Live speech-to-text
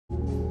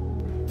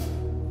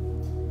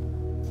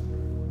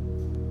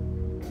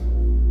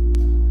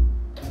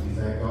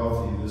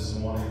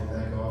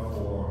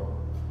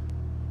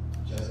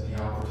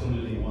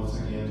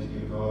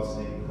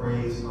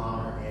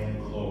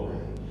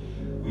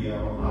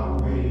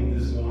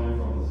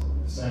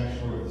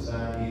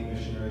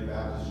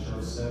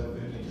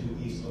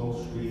752 East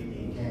Oak Street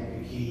in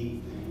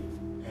Kankakee.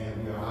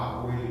 And we are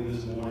operating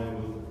this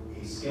morning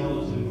with a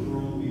skeleton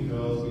crew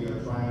because we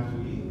are trying to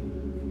be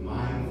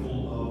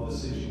mindful of the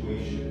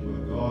situation.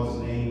 But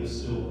God's name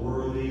is still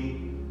worthy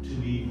to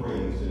be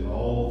praised in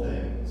all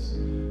things.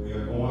 We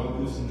are going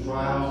through some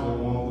trials, we're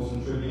going through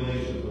some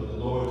tribulations, but the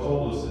Lord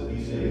told us that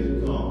these days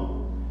would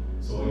come.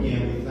 So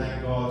again, we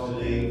thank God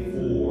today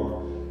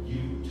for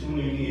you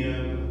tuning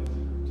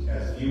in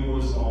as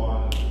viewers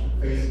on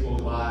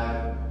Facebook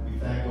Live. We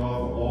thank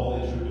God for all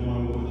that you're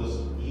doing with us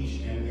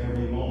each and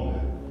every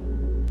moment.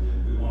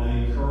 We want to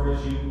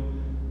encourage you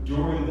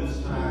during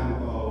this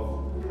time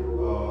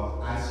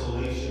of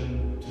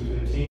isolation to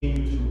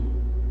continue to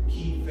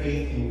keep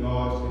faith in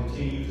God, to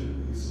continue to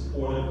be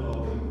supportive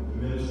of the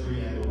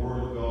ministry and the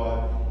Word of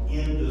God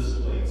in this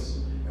place.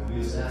 And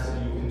we just ask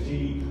that you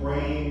continue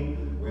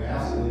praying. We're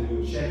asking that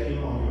you check in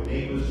on your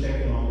neighbors,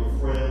 check in on your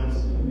friends,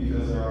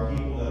 because there are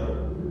people that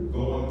are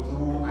going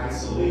through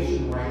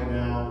isolation right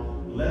now.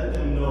 Let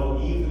them know,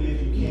 even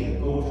if you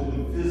can't go to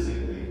them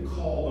physically,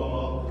 call them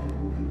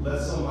up.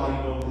 Let somebody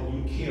know that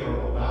you care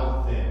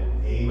about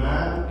them.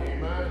 Amen?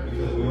 Amen.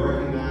 Because we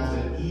recognize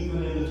that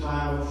even in the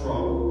time of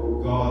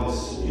trouble, God is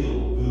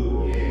still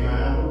good.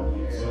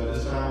 Amen. So at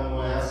this time, I'm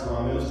going to ask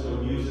our minister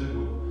of music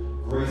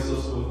to grace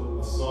us with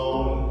a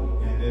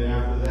song, and then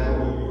after that,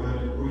 we'll be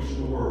ready to preach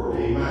the word.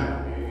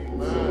 Amen. Amen.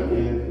 So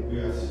again, we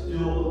are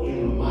still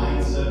in the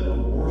mindset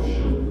of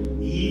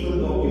worship,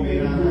 even though we may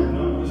not have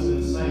numbers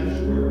in the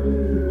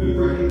sanctuary. We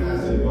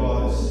recognize that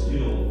God is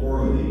still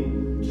worthy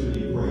to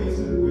be praised,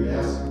 and we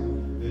ask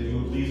that you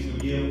would please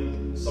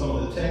forgive some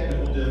of the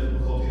technical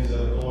difficulties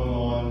that are going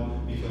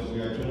on, because we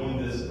are doing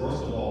this,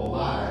 first of all,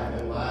 live,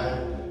 and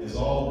live is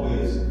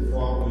always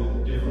fraught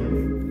with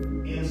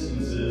different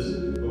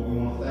instances, but we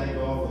want to thank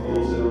God for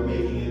those that are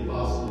making it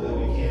possible that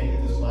we can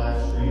get this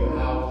live stream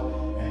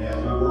out, and as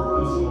we work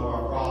through some of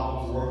our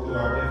problems, work through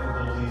our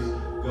difficulties,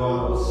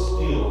 God will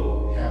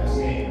still have his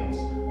hands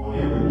on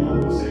every one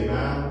of us. Amen?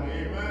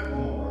 Amen. Come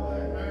on, brother.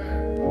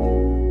 Amen.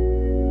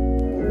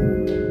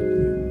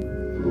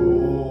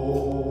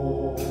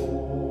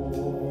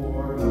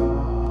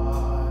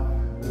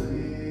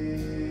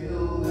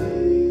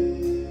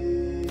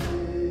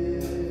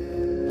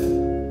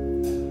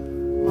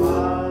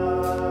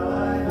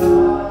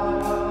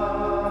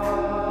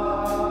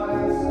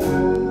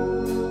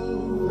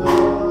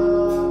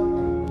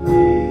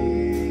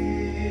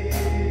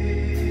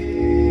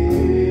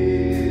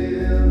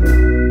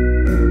 Thank you.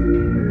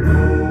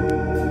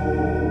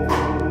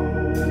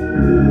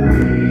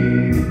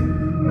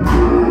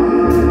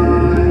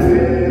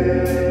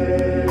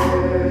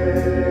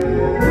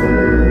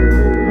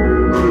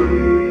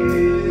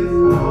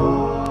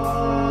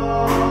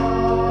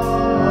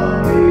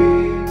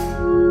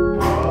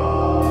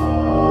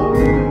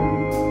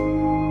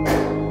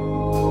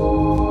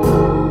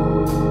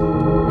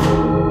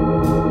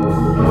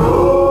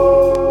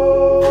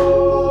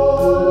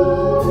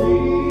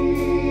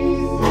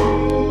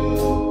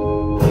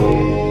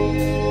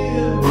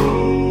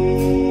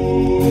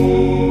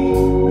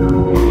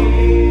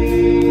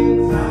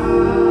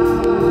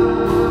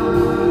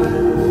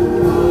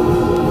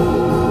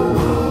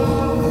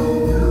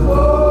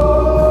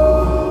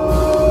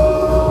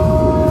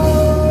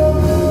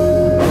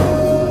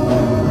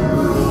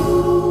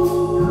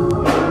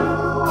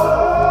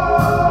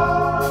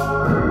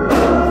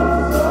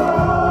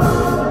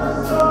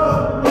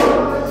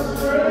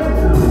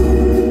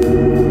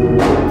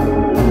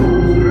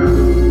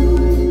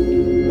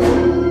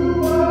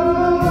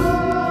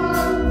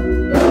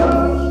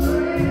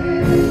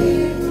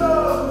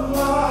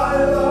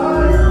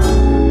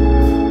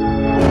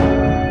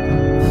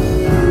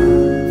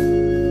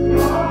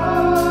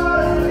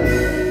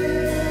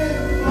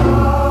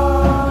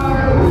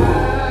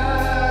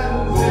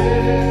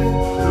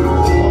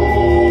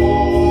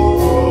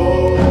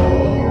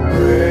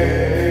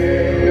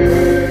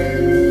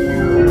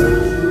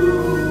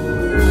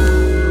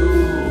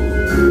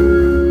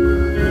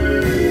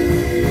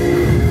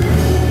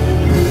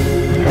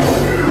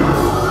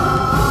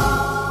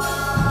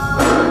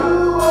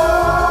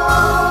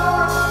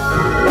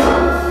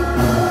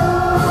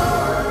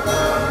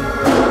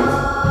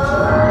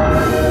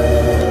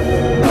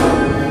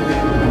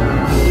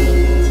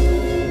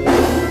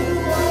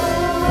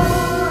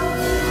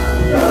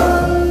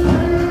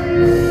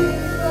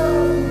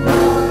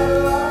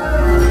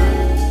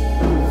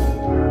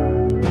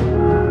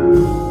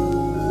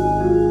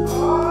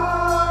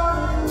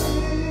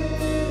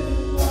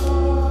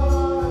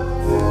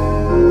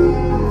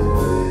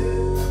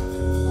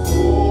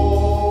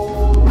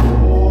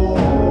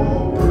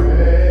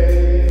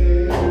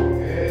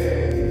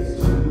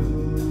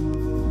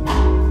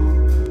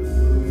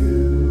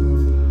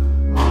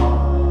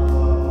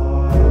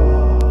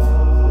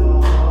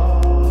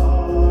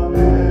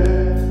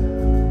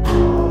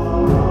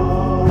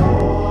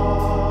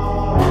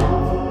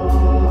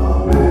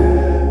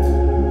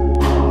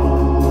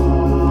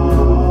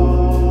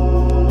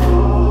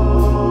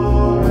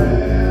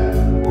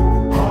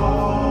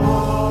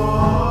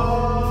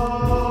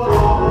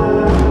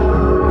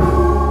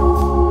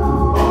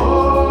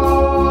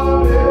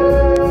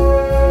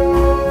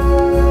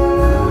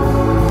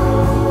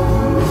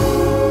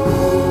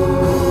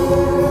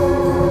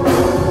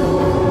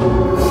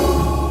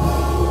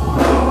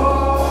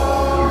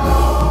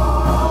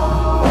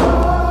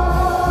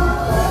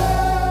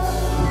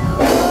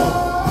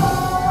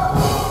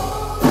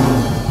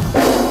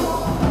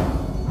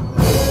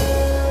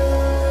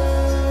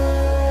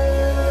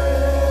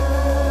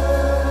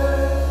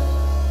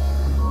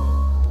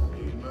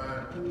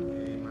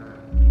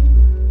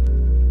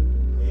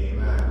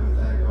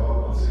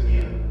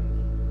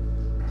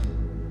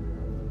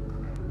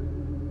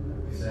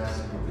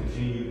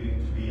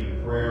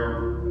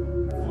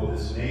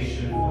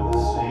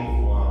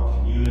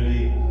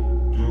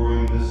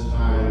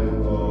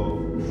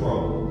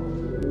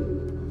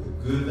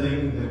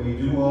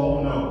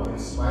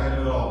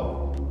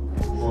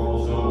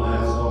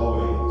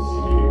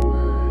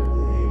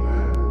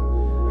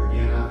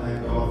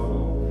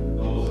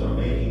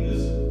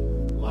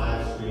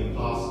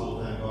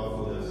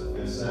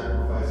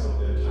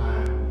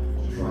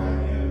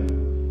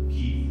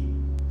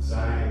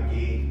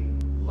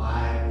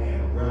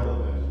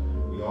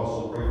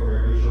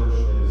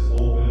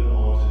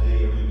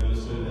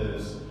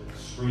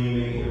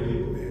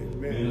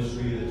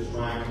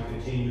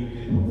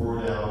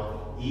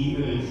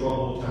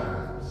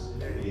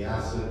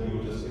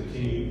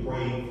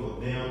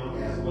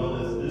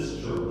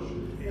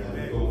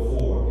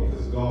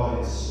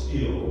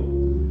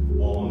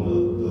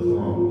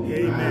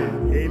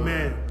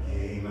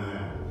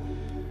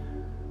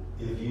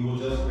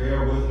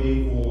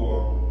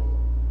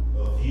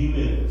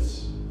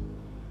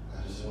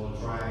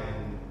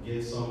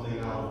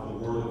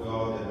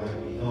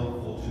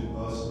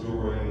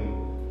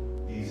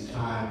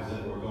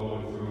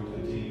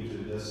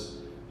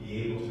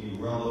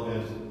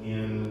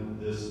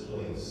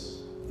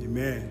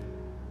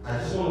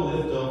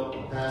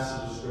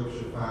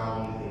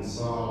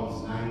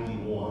 Psalms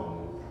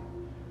 91,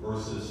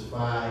 verses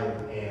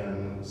 5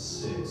 and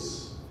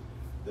 6.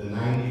 The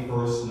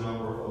 91st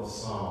number of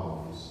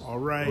Psalms. All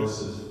right.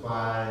 Verses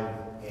 5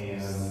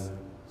 and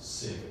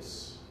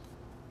 6.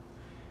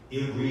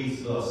 It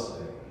reads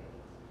thusly: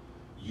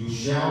 You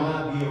shall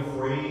not be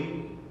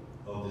afraid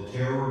of the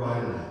terror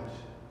by night,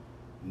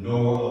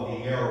 nor of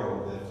the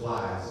arrow that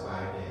flies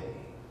by day,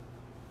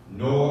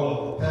 nor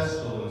of the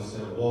pestilence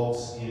that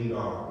walks in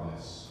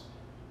darkness,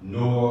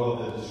 nor of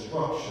the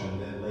destruction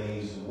that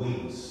lays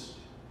waste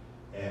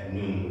at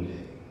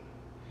noonday.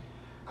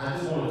 I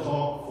just want to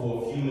talk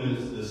for a few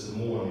minutes this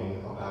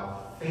morning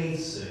about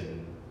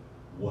facing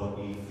what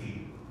we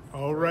fear.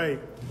 All right.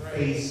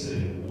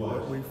 Facing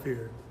what we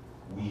fear.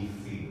 We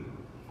fear.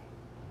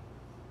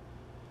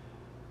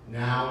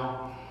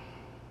 Now,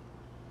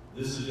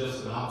 this is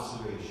just an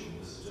observation.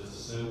 This is just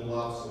a simple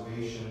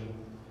observation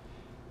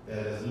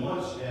that as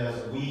much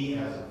as we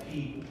as a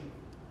people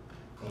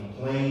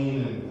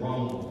complain and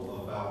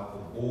grumble about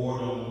the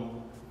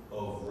boredom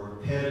of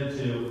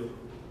repetitive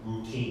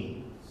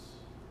routines,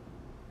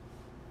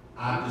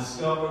 I've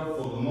discovered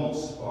for the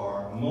most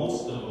part,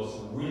 most of us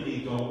really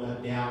don't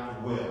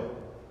adapt well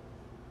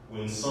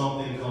when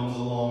something comes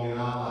along in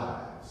our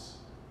lives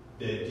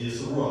that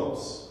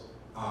disrupts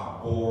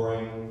our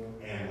boring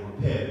and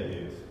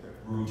repetitive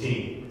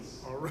routines.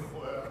 All right.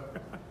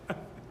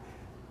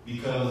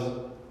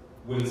 Because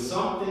when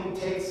something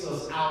takes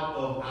us out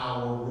of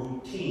our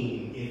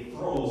routine, it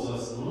throws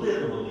us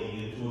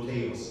literally into a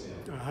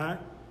tailspin. Uh-huh.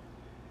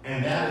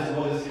 And that is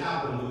what has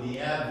happened with the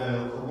advent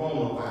of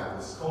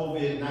coronavirus,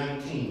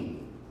 COVID-19.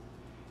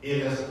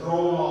 It has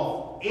thrown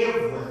off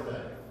everything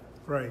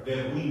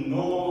that we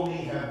normally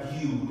have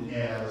viewed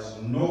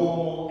as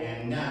normal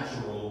and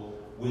natural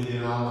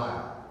within our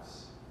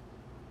lives.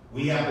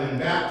 We have been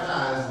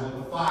baptized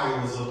with the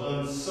fires of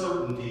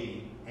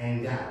uncertainty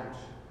and doubt.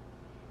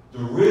 The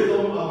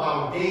rhythm of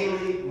our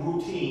daily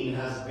routine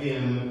has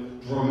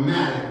been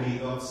dramatically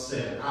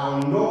upset.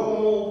 Our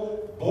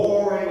normal,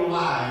 boring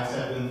lives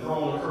have been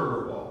thrown a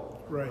curveball.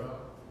 Right.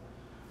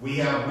 We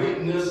have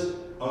witnessed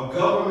a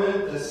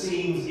government that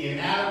seems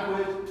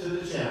inadequate to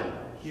the challenge.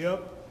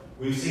 Yep.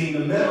 We've seen the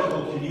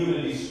medical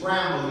community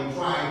scrambling,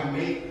 trying to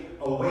make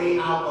a way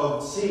out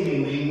of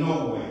seemingly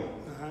no way.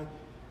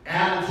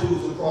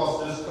 Attitudes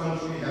across this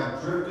country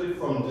have drifted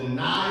from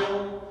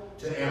denial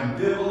to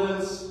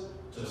ambivalence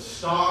to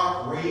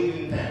stark,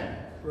 raving panic.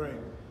 Right.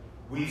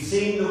 We've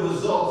seen the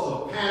results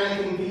of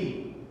panicking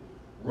people,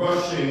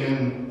 rushing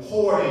and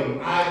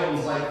hoarding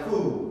items like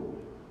food,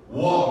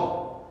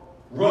 water,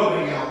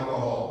 rubbing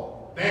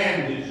alcohol,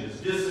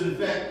 bandages,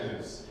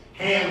 disinfectants,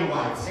 hand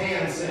wipes,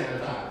 hand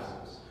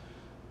sanitizers.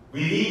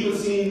 We've even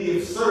seen the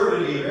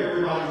absurdity of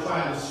everybody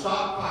trying to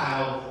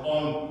stockpile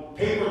on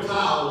paper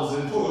towels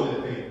and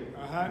toilet paper.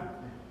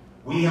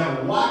 We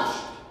have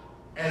watched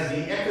as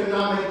the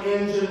economic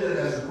engine that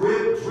has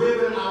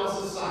driven our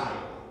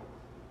society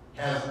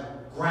has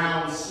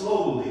ground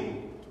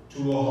slowly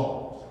to a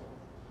halt.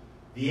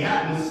 The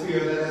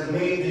atmosphere that has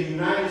made the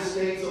United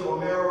States of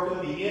America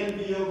the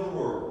envy of the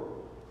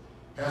world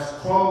has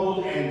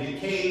crumbled and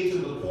decayed to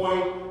the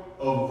point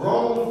of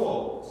grown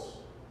folks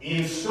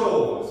in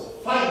stores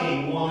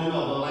fighting one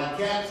another like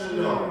cats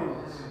and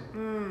dogs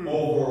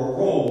over a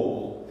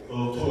roll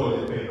of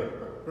toilet paper.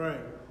 Right.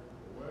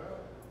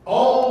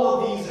 All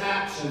of these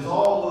actions,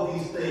 all of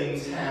these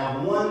things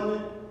have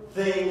one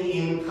thing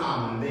in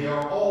common. They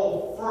are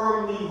all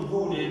firmly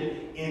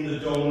rooted in the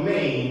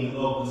domain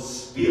of the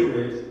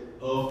spirit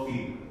of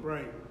fear.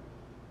 Right.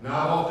 Now,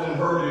 I've often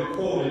heard it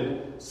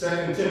quoted,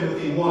 2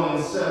 Timothy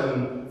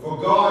 1:7, "For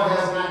God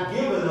has not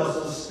given us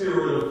a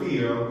spirit of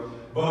fear,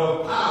 but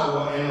of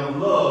power and of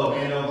love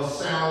and of a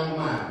sound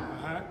mind."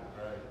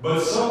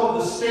 But some of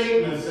the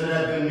statements that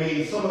have been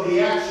made, some of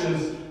the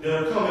actions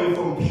that are coming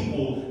from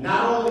people,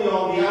 not only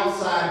on the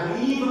outside,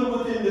 but even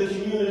within the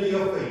community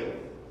of faith,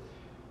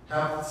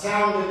 have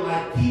sounded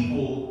like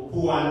people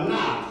who are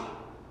not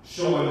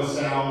showing a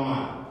sound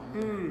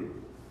mind.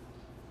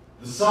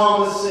 The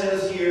psalmist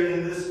says here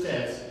in this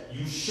text,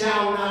 "You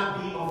shall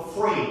not be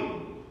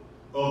afraid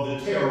of the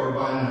terror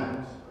by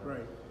night."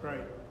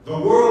 Right. The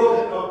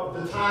world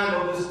at the time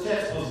of this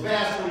text was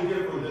vastly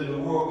different than the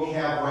world we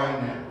have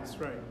right now. That's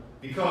right.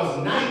 Because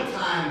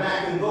nighttime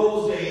back in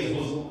those days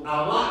was a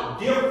lot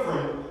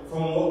different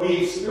from what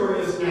we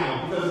experience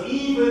now. Because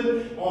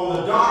even on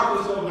the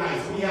darkest of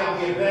nights, we have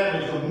the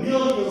advantage of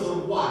millions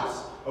of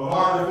watts of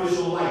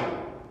artificial light.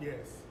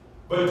 Yes.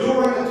 But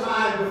during the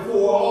time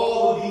before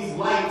all of these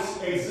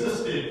lights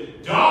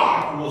existed,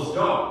 dark was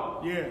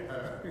dark. Yeah.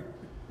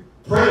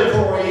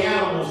 Predatory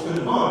animals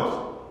could hunt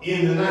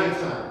in the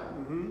nighttime.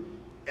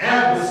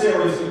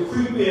 Adversaries could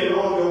creep in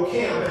on your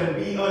camp and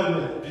be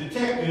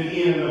undetected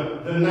in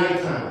the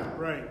nighttime.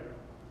 Right.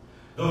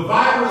 The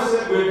virus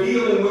that we're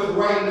dealing with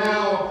right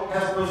now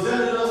has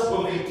presented us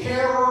with a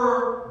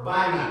terror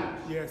by night.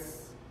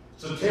 Yes.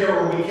 It's a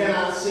terror we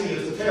cannot see.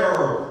 It's a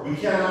terror we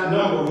cannot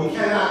number. We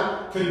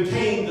cannot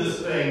contain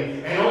this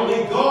thing. And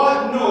only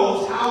God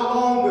knows how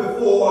long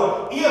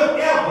before, if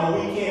ever,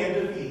 we can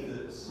defeat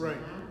this. Right.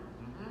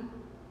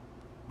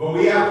 But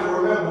we have to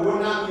remember,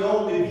 we're not the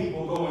only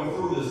people going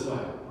through this thing.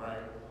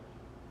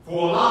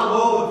 For a lot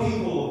of other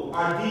people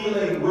are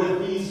dealing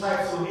with these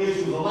types of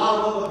issues. A lot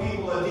of other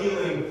people are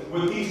dealing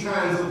with these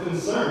kinds of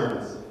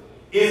concerns.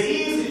 It's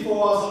easy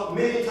for us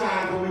many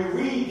times when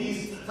we read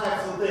these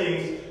types of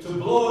things to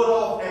blow it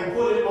off and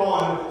put it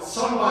on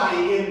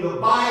somebody in the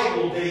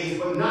Bible days,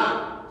 but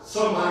not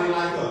somebody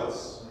like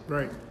us.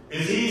 Right.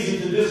 It's easy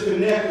to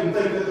disconnect and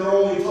think that they're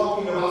only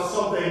talking about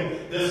something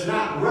that's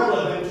not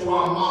relevant to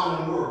our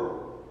modern world.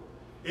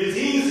 It's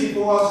easy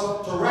for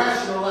us to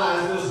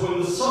rationalize this when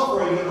the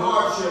suffering and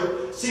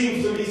hardship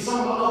seems to be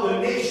some other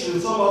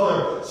nation, some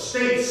other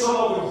state, some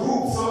other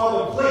group, some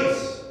other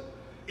place.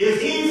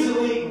 It's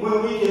easily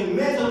when we can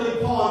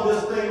mentally pawn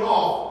this thing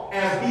off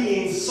as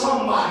being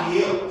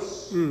somebody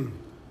else.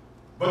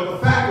 But the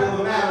fact of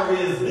the matter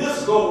is,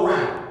 this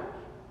go-round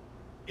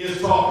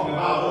is talking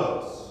about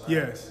us.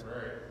 Yes.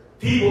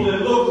 People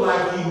that look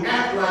like you,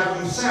 act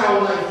like you,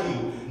 sound like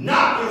you.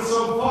 Not in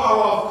some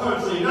far-off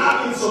country,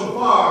 not in some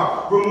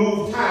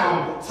far-removed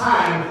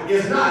time.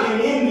 It's not in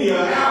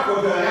India,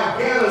 Africa,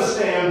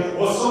 Afghanistan,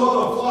 or some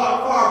other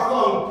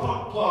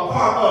far-flung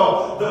part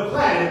of the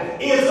planet.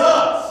 It's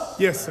us.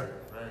 Yes, sir.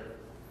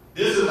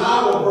 This is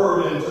our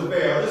burden to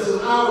bear. This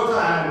is our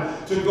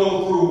time to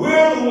go through.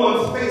 We're the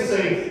ones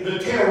facing the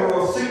terror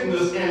of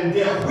sickness and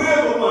death.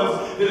 We're the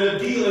ones that are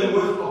dealing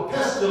with a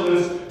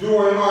pestilence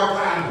during our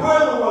time.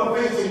 We're the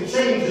ones facing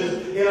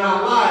changes in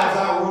our lives,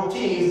 our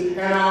routines,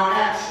 and our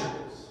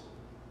actions.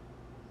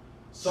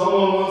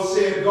 Someone once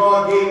said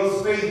God gave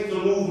us faith to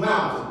move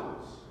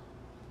mountains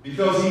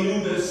because he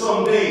knew that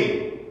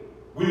someday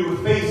we would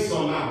face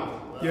some mountain.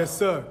 Yes,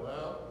 sir.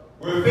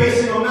 We're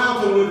facing a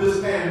mountain with this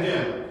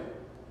pandemic.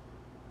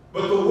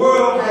 But the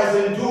world has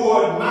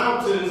endured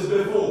mountains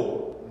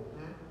before.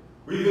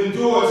 We've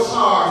endured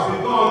SARS.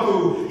 We've gone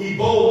through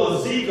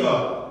Ebola,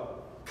 Zika,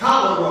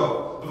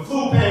 cholera, the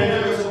flu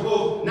pandemics of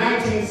both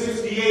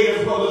 1968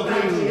 as well as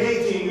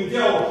 1918. We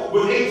dealt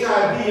with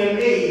HIV and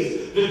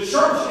AIDS. The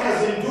church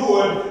has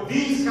endured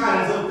these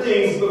kinds of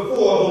things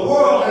before. The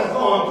world has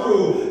gone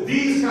through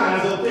these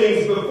kinds of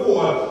things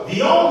before.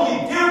 The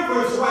only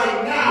difference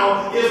right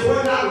now is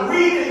we're not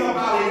reading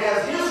about it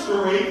as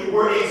history.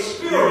 We're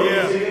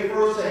experiencing it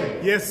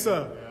firsthand. Yes,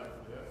 sir.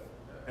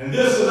 And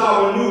this is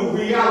our new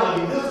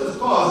reality. This is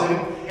causing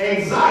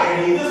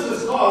anxiety. This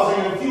is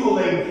causing and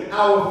fueling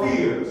our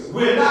fears.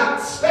 We're not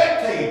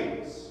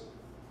spectators,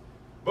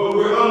 but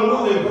we're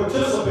unwilling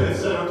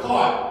participants that are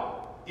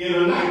caught in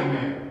a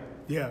nightmare.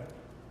 Yeah.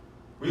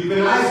 We've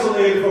been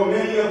isolated from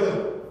many of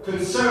the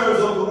concerns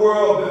of the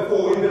world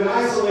before. We've been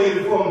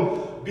isolated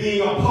from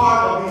being a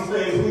part of these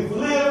things. We've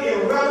lived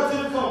in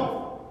relative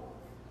comfort.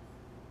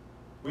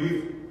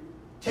 We've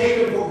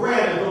taken for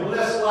granted the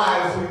blessed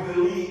lives we've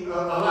been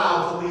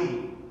allowed to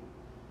lead.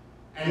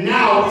 And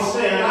now we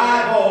stand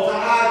eyeball to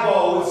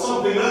eyeball with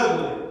something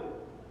ugly,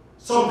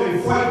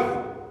 something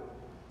frightful,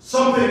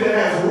 something that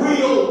has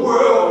real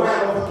world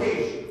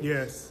ramifications.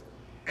 Yes.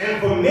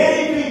 And for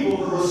many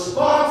people, the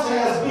response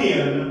has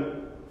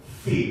been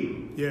fear.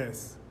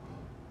 Yes.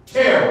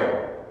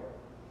 Terror.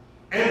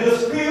 And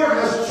this fear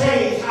has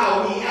changed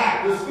how we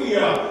act. This fear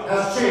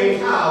has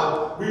changed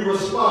how we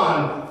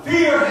respond.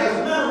 Fear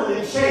has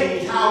literally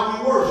changed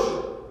how we worship.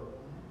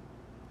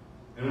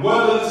 And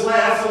whether this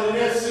lasts for the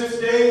next 6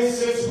 days,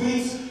 6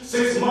 weeks,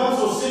 6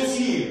 months, or 6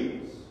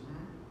 years,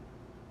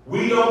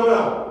 we don't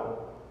know.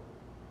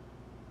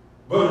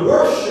 But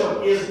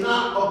worship is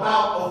not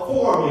about a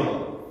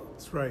formula.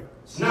 That's right.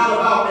 It's not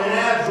about an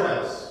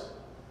address.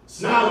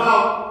 It's not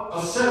about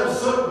a set of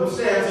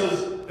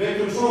circumstances that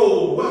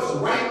control what's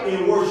right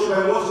in worship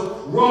and what's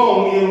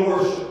wrong in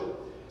worship.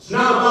 It's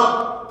not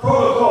about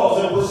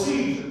protocols and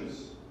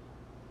procedures.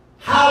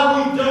 How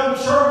we've done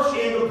church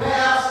in the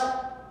past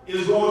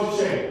is going to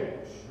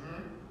change.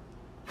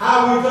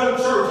 How we've done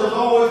church has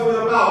always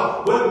been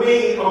about what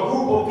made a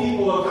group of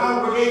people, a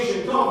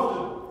congregation,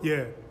 comfortable.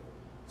 Yeah.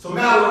 It's a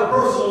matter of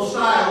personal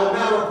style, a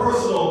matter of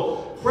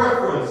personal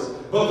preference.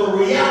 But the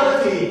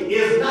reality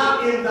is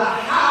not in the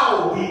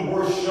how we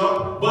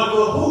worship, but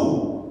the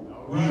who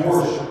we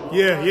worship.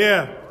 Yeah,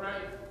 yeah.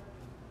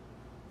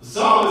 The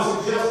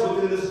psalmist suggests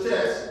within this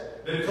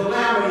text that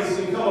calamities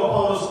can come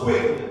upon us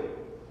quickly,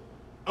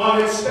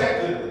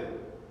 unexpectedly,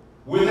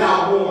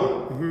 without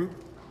warning. Mm-hmm.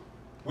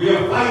 We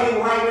are fighting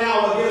right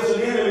now against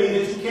an enemy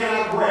that you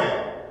cannot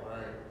grab.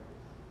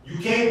 You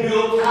can't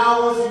build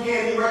towers, you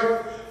can't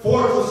erect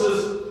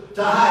fortresses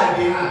to hide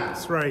behind.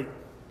 That's right.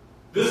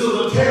 This is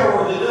a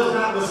terror that does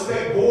not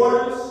respect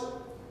borders,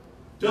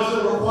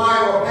 doesn't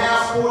require a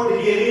passport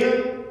to get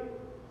in.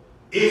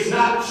 It's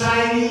not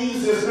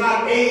Chinese, it's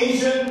not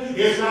Asian,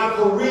 it's not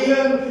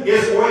Korean,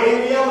 it's or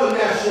any other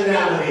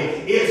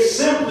nationality. It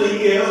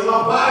simply is a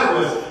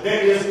virus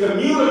that is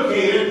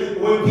communicated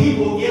when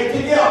people get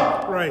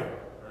together. Right.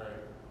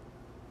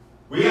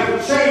 We have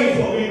to change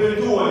what we've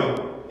been doing.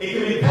 It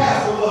can be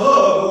passed with a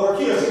hug or a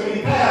kiss. It can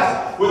be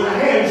passed with a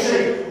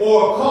handshake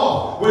or a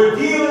cough. We're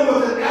dealing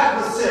with an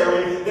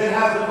adversary that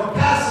has the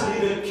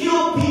capacity to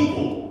kill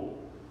people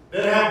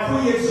that have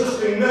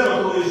pre-existing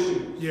medical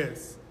issues.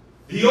 Yes.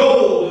 the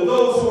old, and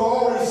those who are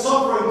already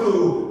suffering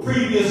through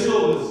previous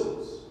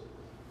illnesses.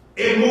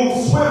 It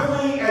moves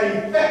swiftly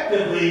and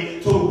effectively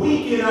to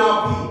weaken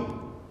our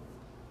people.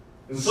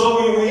 And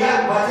so we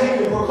react by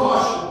taking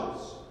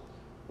precautions.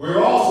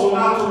 We're also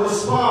not to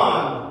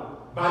respond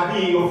by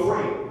being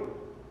afraid.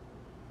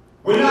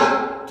 We're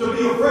not to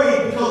be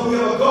afraid because we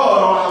have a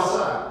God on our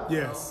side.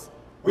 Yes.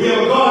 We have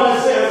a God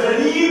that says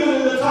that even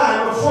in the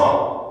time of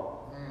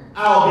trouble,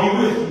 I'll be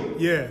with you.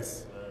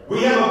 Yes.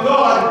 We have a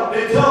God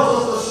that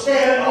tells us to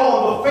stand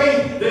on the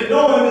faith that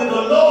knowing that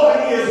the Lord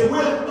is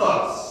with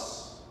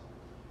us.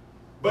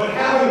 But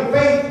having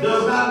faith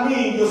does not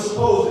mean you're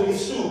supposed to be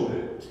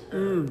stupid.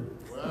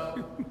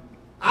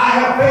 I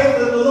have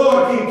faith that the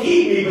Lord can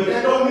keep me, but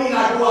that don't mean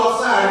I go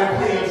outside and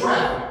play in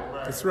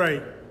traffic. That's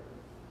right.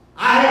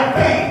 I have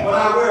faith, but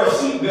I wear a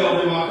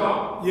seatbelt in my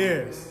car.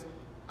 Yes.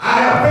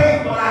 I have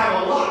faith, but I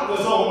have a lock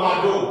that's on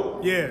my door.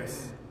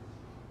 Yes.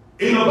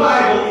 In the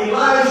Bible,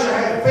 Elijah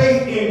had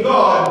faith in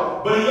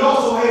God, but he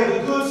also had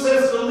the good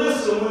sense to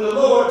listen when the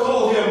Lord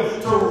told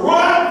him to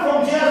run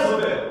from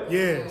Jezebel.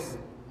 Yes.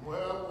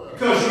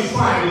 Because she's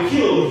trying to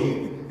kill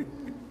you.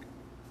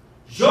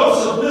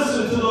 Joseph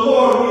listened to the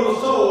Lord when he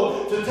was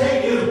told to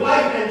take his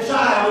wife and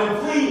child and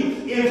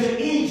flee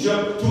into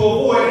Egypt to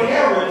avoid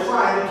Herod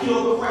trying to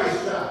kill the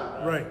Christ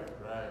child. Right.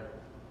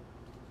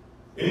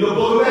 In the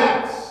book of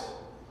Acts,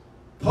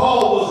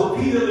 Paul was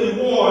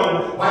repeatedly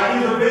warned by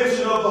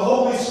intervention of the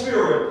Holy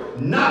Spirit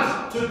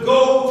not to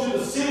go to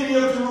the city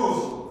of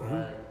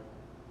Jerusalem.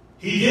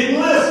 He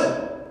didn't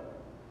listen.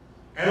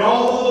 And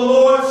although the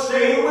Lord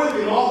stayed with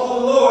him, although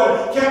the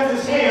Lord kept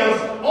his hands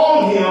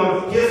on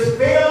him, his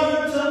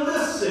failure to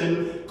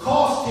listen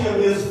cost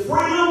him his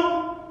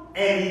freedom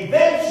and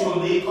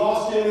eventually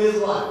cost him his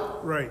life.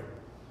 Right.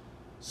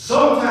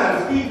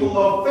 Sometimes people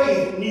of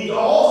faith need to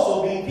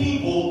also be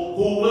people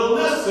who will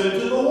listen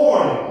to the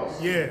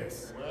warnings.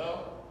 Yes.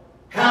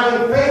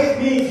 Having faith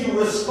means you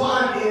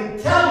respond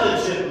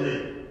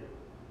intelligently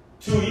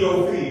to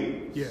your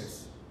fears.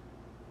 Yes.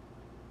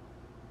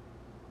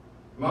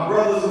 My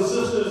brothers and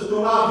sisters,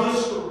 throughout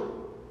history,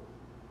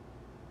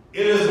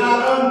 it is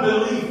not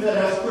unbelief that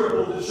has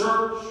crippled the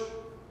church.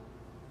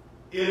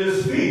 It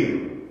is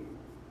fear.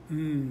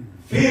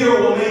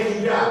 Fear will make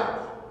you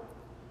doubt.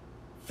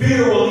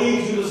 Fear will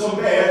lead you to some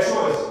bad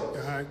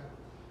choices.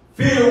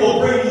 Fear will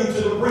bring you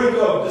to the brink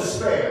of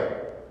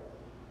despair.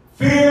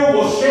 Fear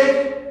will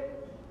shake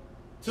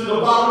to the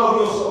bottom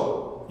of your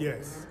soul.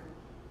 Yes.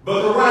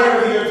 But the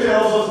writer here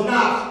tells us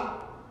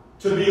not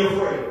to be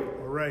afraid.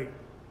 All right.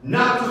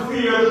 Not to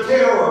fear the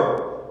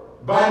terror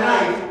by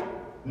night,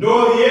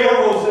 nor the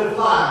arrows that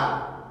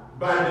fly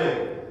by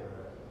day.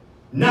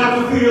 Not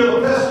to fear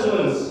the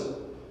pestilence,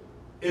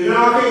 in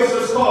our case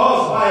it's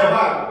caused by a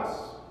virus,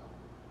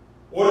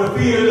 or to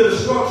fear the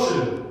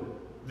destruction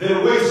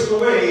that wastes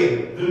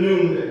away the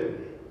noonday.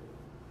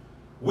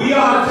 We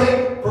are to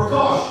take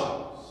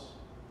precautions,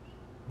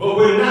 but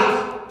we're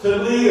not to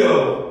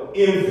live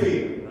in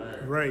fear.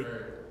 Right.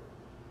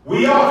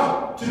 We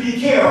ought to be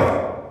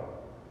careful,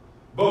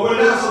 but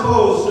we're not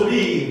supposed to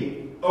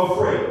be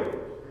afraid.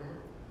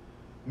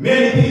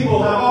 Many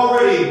people have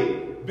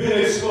already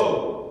been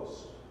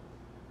exposed,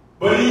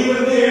 but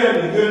even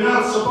then, you're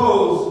not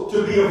supposed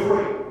to be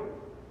afraid.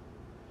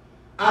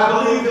 I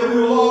believe that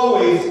we will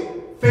always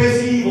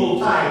face evil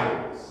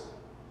tidings.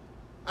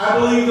 I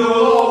believe that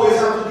we'll always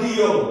have to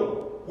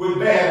deal with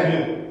bad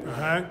news.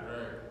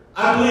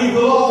 I believe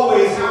we'll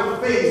always have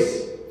to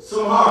face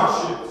some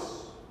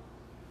hardships.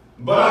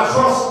 But I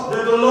trust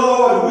that the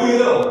Lord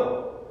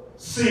will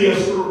see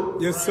us through.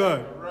 Yes,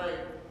 sir.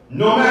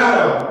 No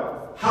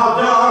matter how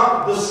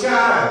dark the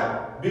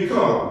sky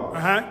becomes.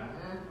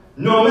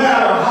 No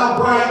matter how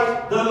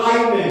bright the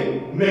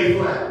lightning may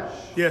flash.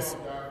 Yes.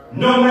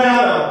 No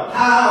matter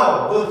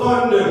how the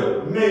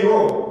thunder may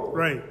roll.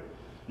 Right.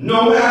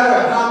 No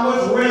matter how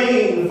much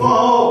rain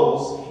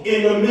falls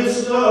in the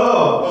midst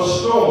of a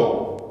storm.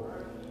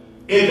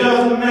 It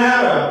doesn't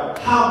matter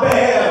how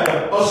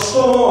bad a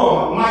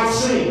storm might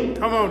seem.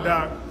 Come on,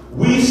 Doc.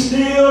 We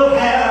still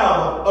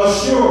have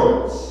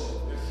assurance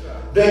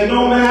that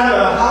no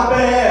matter how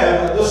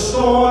bad the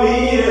storm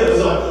is,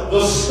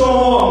 the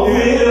storm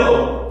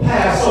will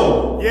pass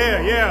over.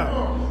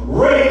 Yeah.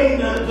 Rain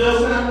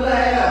does not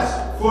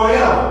last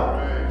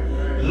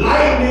forever.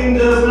 Lightning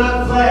does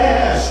not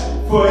flash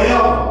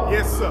forever.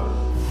 Yes, sir.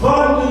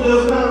 Thunder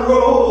does not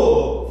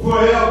roll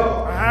forever.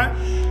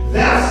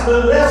 That's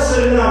the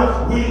lesson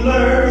we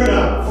learn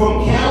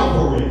from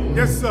Calvary.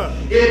 Yes, sir.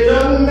 It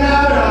doesn't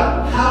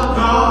matter how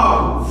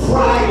dark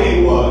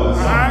Friday was.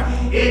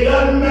 It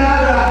doesn't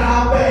matter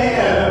how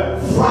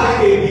bad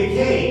Friday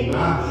became.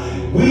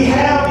 We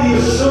have the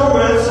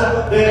assurance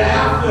that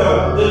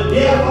after the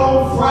death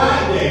on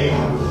Friday,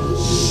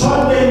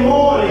 Sunday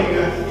morning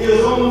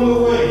is on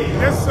the way.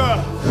 Yes,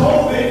 sir.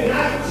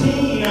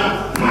 COVID-19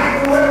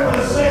 might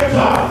represent a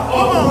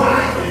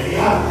Friday.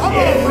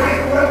 It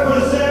might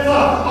represent a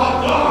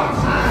dark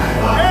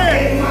time.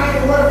 It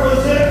might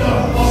represent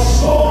a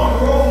storm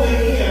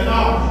rolling in.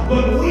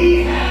 But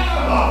we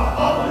have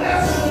a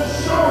blessed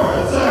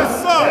assurance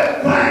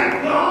that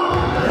thank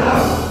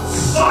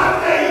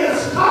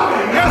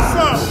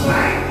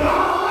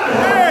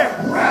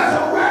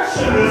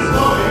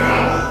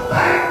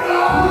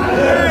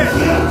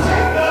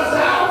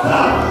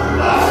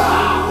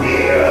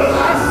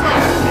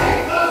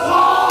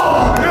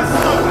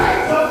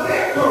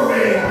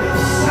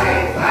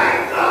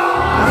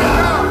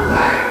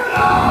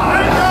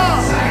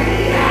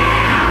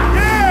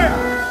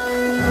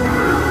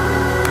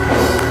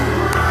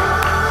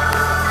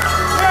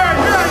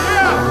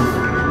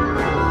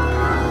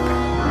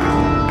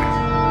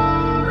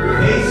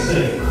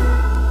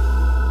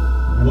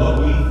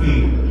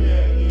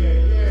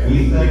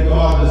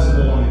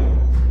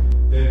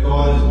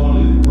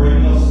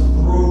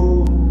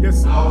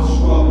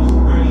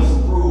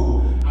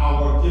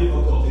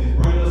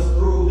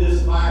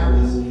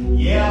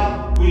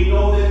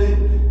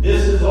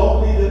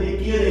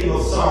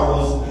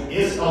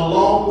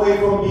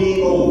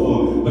being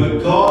over, but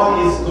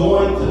God is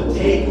going to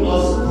take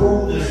us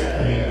through this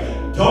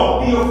thing.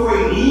 Don't be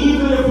afraid.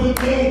 Even if we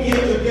can't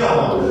get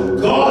together,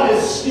 God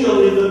is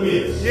still in the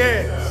midst.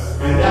 Yes.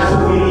 And that's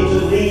what we need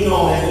to lean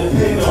on and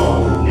depend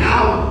on.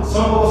 Now,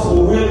 some of us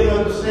will really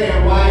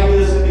understand why it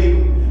is that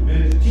they've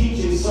been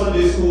teaching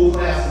Sunday school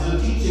classes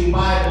and teaching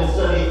Bible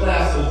study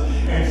classes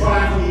and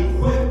trying to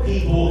equip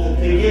people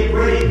to get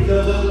ready,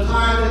 because there's a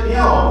time that,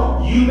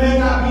 you may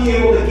not be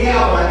able to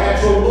gather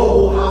at your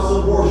local house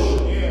of worship.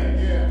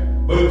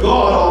 But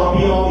God ought to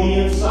be on the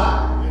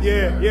inside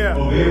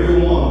of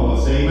every one of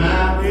us.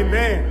 Amen?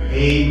 Amen.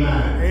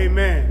 Amen.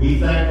 Amen. We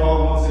thank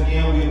God once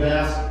again. We've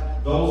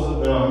asked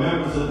those that are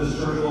members of this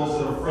church, those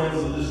that are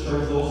friends of this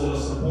church, those that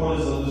are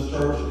supporters of this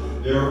church.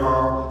 There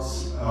are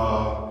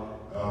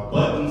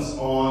buttons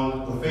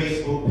on the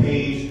Facebook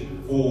page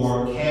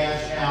for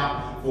Cash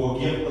App, for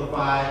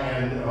Gift-ify,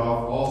 and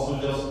also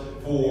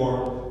just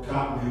for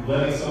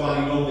letting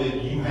somebody know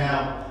that you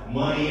have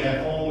money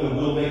at home, and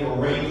we'll make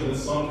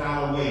arrangements some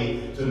kind of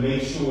way to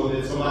make sure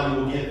that somebody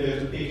will get there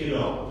to pick it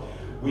up.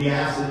 We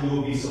ask that you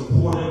will be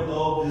supportive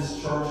of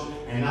this church,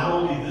 and not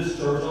only this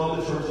church,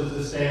 other churches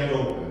that stand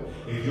open.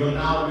 If you're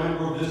not a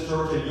member of this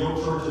church and your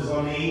church is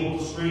unable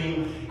to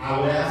stream, I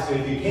would ask that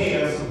if you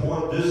can,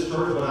 support this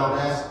church, but I would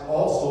ask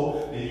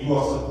also that you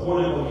are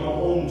supportive of your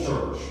home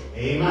church.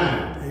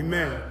 Amen.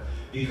 Amen.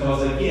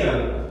 Because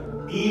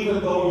again,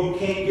 even though you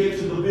can't get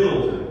to the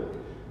building,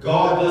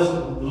 God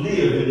doesn't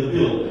live in the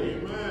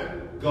building.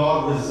 Amen.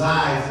 God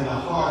resides in the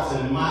hearts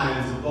and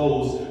minds of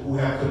those who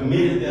have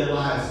committed their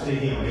lives to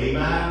Him.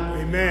 Amen.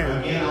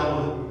 Amen. Again, I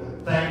want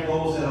to thank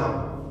those in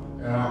our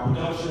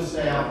production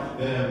staff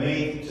that have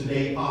made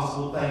today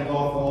possible. Thank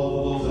God for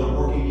all of those that are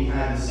working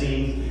behind the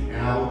scenes. And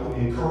I would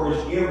encourage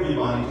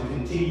everybody to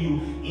continue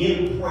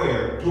in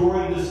prayer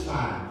during this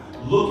time.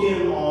 Look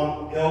in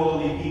on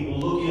elderly people.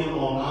 Look in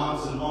on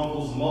aunts and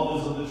uncles,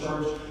 mothers of the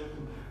church,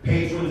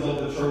 patrons of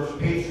the church,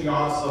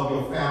 patriarchs of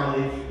your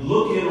family.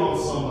 Look in on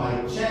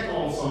somebody, check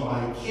on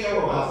somebody, care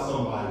about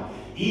somebody.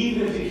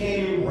 Even if you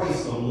can't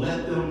embrace them,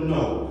 let them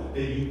know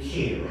that you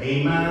care.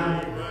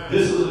 Amen?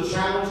 This is a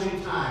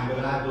challenging time,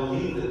 but I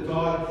believe that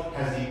God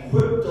has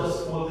equipped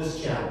us for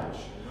this challenge.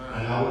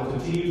 And I will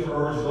continue to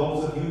urge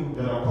those of you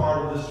that are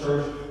part of this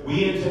church,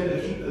 we intend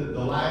to keep the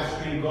live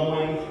stream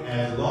going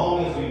as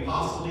long as we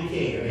possibly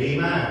can.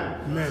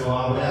 Amen. Amen. So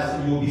I would ask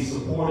that you will be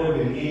supportive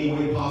in any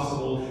way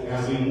possible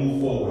as we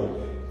move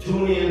forward.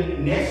 Tune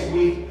in next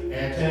week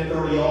at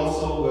 10:30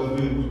 also,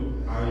 as we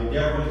are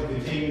endeavoring to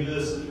continue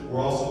this. We're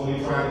also going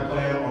to try to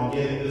plan on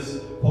getting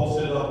this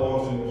posted up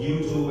onto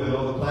YouTube and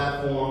other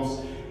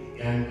platforms.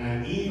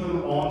 And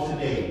even on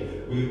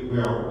today, we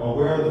are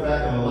aware of the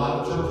fact that a lot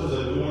of churches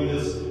are doing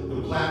this.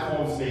 The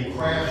platforms may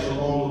crash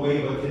along the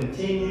way, but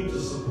continue to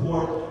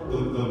support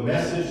the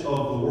message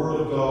of the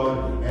Word of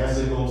God as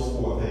it goes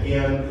forth.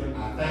 Again,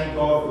 I thank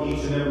God for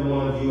each and every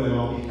one of you, and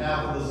on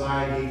behalf of the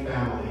Zion Gate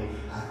family,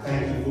 I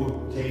thank you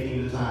for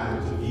taking the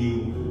time to